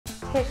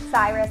Tish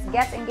Cyrus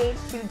gets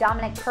engaged to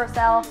Dominic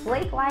Purcell,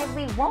 Blake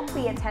Lively won't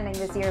be attending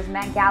this year's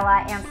Met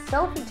Gala, and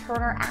Sophie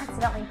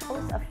accidentally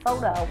posts a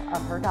photo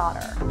of her daughter.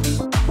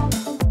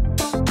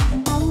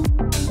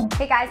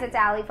 Hey guys, it's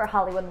Allie for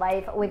Hollywood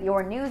Life with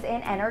your news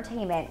and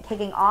entertainment,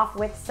 kicking off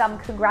with some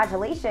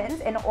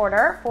congratulations in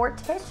order for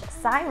Tish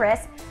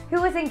Cyrus,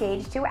 who is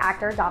engaged to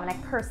actor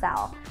Dominic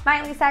Purcell.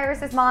 Miley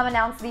Cyrus's mom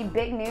announced the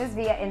big news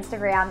via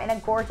Instagram in a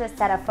gorgeous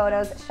set of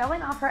photos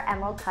showing off her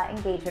emerald cut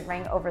engagement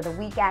ring over the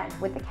weekend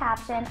with the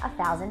caption,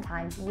 "1,000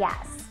 times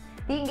yes."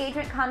 The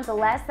engagement comes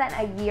less than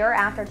a year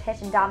after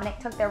Tish and Dominic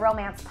took their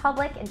romance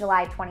public in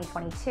July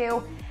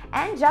 2022,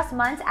 and just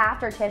months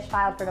after Tish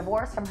filed for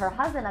divorce from her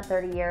husband of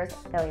 30 years,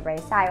 Billy Ray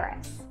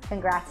Cyrus.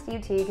 Congrats to you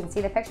two. You can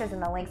see the pictures in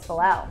the links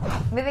below.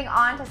 Moving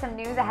on to some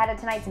news ahead of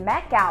tonight's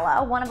Met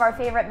Gala, one of our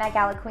favorite Met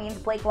Gala queens,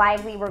 Blake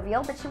Lively,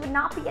 revealed that she would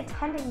not be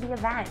attending the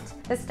event.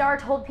 The star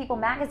told People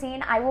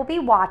magazine, "I will be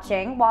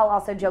watching," while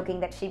also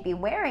joking that she'd be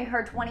wearing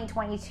her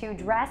 2022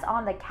 dress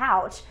on the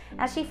couch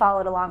as she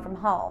followed along from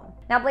home.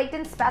 Now, Blake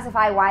didn't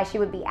specify why she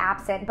would be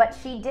absent, but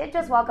she did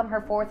just welcome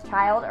her 4th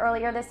child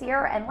earlier this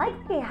year and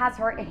likely has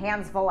her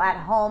hands full at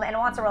home and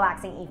wants a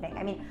relaxing evening.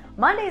 I mean,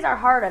 Mondays are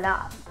hard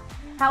enough.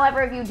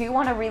 However, if you do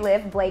want to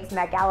relive Blake's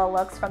Met Gala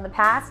looks from the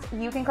past,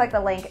 you can click the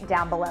link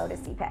down below to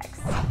see pics.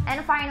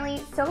 And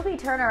finally, Sophie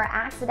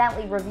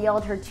accidentally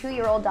revealed her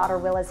 2-year-old daughter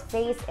Willa's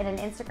face in an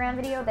Instagram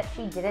video that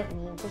she didn't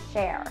mean to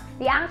share.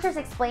 The actress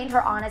explained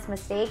her honest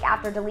mistake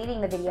after deleting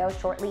the video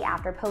shortly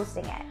after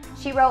posting it.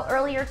 She wrote,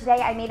 "Earlier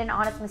today, I made an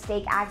honest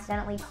mistake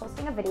accidentally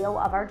posting a video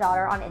of our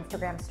daughter on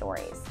Instagram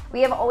stories.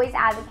 We have always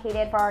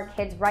advocated for our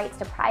kids' rights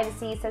to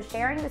privacy, so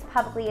sharing this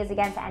publicly is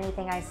against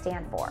anything I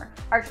stand for.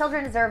 Our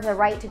children deserve the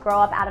right to grow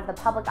up out of the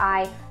public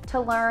eye, to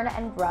learn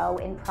and grow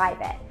in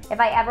private. If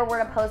I ever were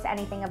to post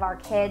anything of our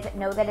kids,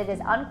 know that it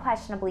is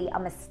unquestionably a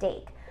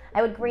mistake.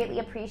 I would greatly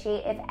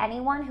appreciate if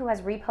anyone who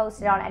has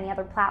reposted on any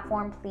other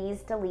platform,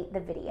 please delete the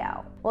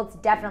video." Well, it's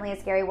definitely a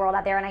scary world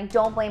out there, and I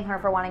don't blame her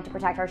for wanting to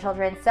protect her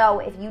children, so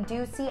if you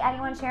do see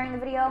anyone sharing the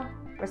video,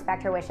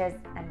 respect her wishes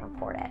and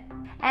report it.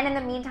 And in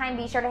the meantime,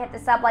 be sure to hit the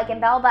sub, like, and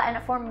bell button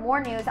for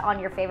more news on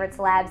your favorite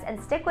celebs, and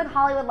stick with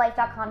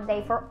HollywoodLife.com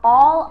today for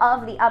all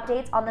of the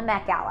updates on the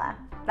Met Gala.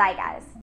 Bye, guys.